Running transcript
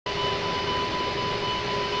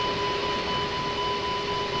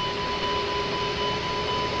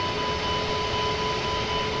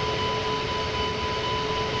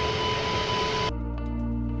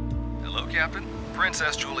Captain.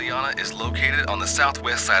 Princess Juliana is located on the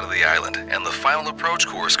southwest side of the island, and the final approach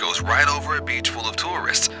course goes right over a beach full of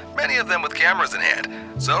tourists, many of them with cameras in hand.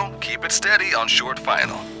 So keep it steady on short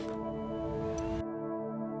final.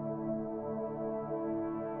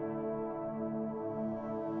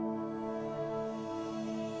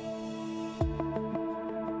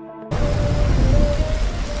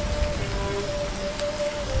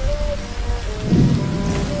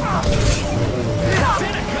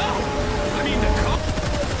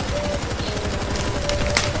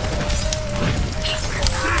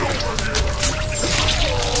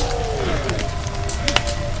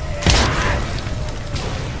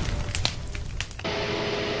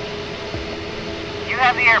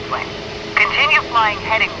 Have the airplane. Continue flying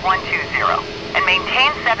heading 120 and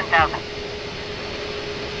maintain 7,000.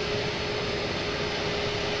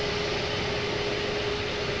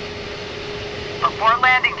 Before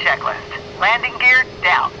landing checklist. Landing gear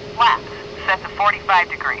down. Flaps set to 45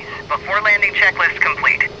 degrees. Before landing checklist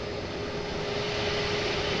complete.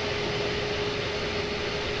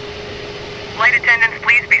 Flight attendants,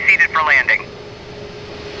 please be seated for landing.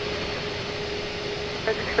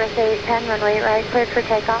 Express 810, runway right, cleared for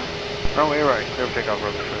takeoff. Runway right, cleared for takeoff,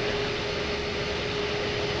 Road Express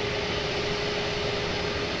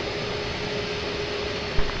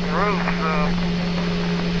 810. Rose,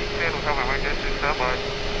 10 will cover emergency standby.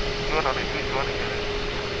 Good on the 320.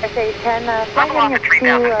 Express 810, flight heading at 250.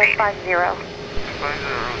 250, Rose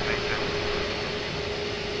 810.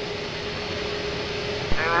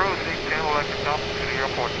 And Rose 810 will like to come to the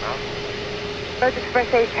airport now. Road Express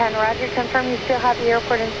 810, roger. Confirm you still have the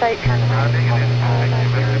airport in sight. Turn right.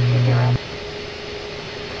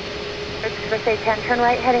 Road Express 810, turn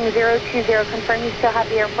right, heading 020. Confirm you still have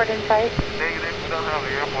the airport in sight. Negative, we don't have the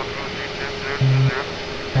airport. Route 810, 020.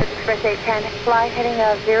 Road Express 810, fly heading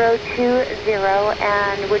 020.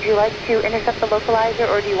 And would you like to intercept the localizer,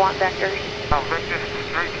 or do you want vectors? Vectors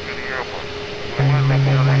straight to the airport. Express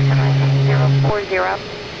 810, turn right, heading 040.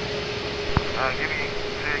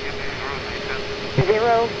 Give me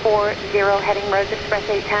 040, heading Road Express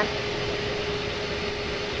 810.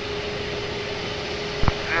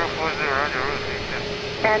 040, roger, Road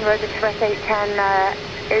 810. And Road Express 810,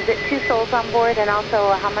 is it 2 souls on board, and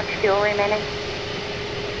also how much fuel remaining?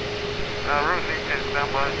 Road 810,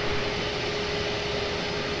 standby.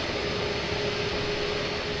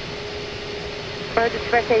 Road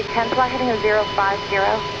Express 810, fly heading 050.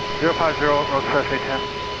 050, Road Express 810.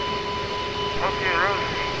 Okay, Road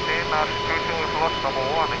 810, situation with loss number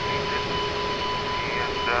 1 in Houston.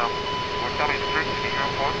 And we're coming straight to the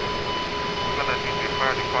airport. We're going to need the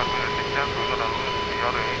fire department assistance. We're going to lose the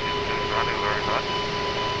other engines to running very hot.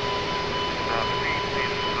 And the speed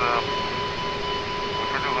is, we're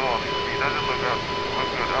pretty low on the speed. It doesn't look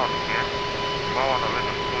good out here. You might want to let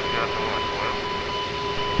the crew get to as well.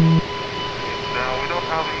 And we don't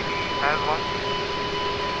have any hazmat.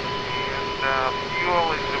 And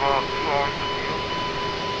fuel is about 2 hours of fuel.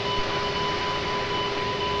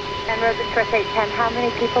 And Road Express 810, how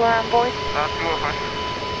many people are on board? 2 of us.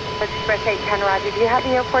 Road Express 810, roger. Do you have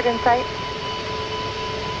the airport in sight?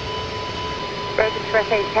 Road Express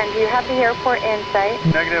 810, do you have the airport in sight?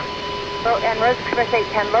 Negative. And Road Express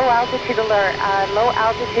 810, low altitude alert. Low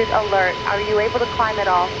altitude alert. Are you able to climb at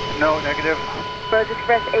all? No, negative. Road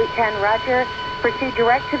Express 810, roger. Proceed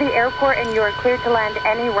direct to the airport and you are cleared to land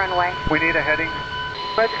any runway. We need a heading.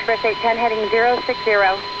 Road Express 810, heading 060. 060.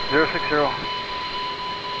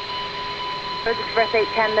 Road Express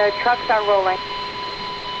 810, the trucks are rolling.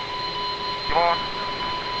 You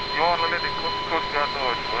want to let the Coast Guard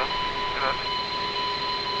know as well?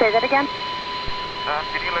 Say that again?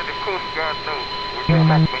 Can you let the Coast Guard know? We're going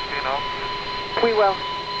to maintain officers. We will.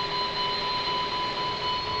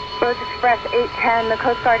 Road Express 810, the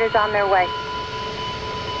Coast Guard is on their way.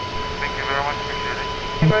 Thank you very much, appreciate it.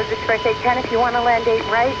 Road Express 810, if you want to land 8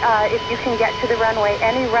 right, if you can get to the runway,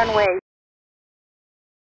 any runway.